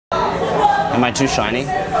Am I too shiny?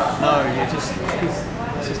 No, it's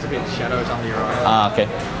just a bit shadows under your eyes. Ah, okay.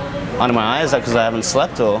 Under my eyes? Is that because I haven't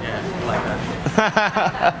slept, or? Yeah, like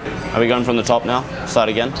that. Are we going from the top now? Start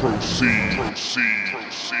again? Proceed.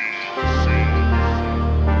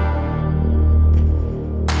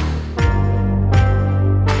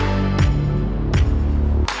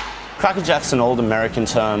 Crackerjack's an old American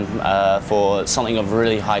term for something of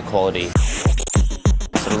really high quality.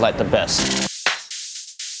 Sort of like the best.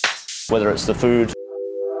 Whether it's the food,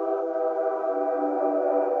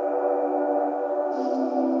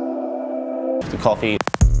 the coffee,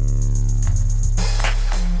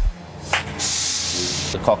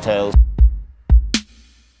 the cocktails,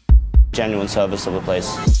 genuine service of the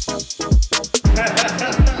place.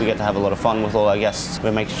 We get to have a lot of fun with all our guests.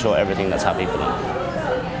 We're making sure everything that's happy for them.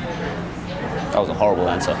 That was a horrible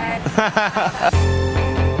answer.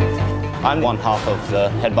 I'm one half of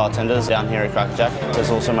the head bartenders down here at Crackerjack.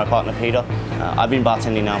 There's also my partner Peter. I've been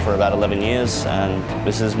bartending now for about 11 years, and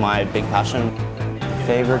this is my big passion.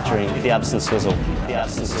 Favorite drink? The absinthe swizzle. The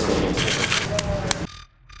absinthe swizzle.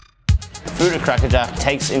 Food at Crackerjack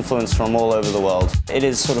takes influence from all over the world. It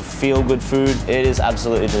is sort of feel-good food. It is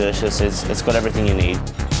absolutely delicious. It's got everything you need.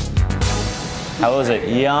 How is it?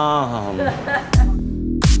 Yum!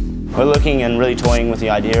 We're looking and really toying with the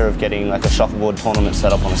idea of getting like a shuffleboard tournament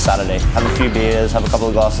set up on a Saturday. Have a few beers, have a couple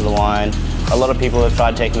of glasses of wine. A lot of people have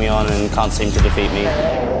tried taking me on and can't seem to defeat me.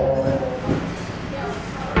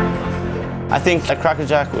 I think at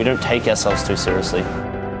Crackerjack we don't take ourselves too seriously.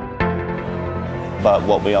 But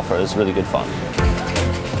what we offer is really good fun.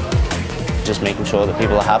 Just making sure that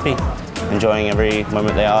people are happy, enjoying every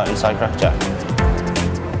moment they are inside Crackerjack.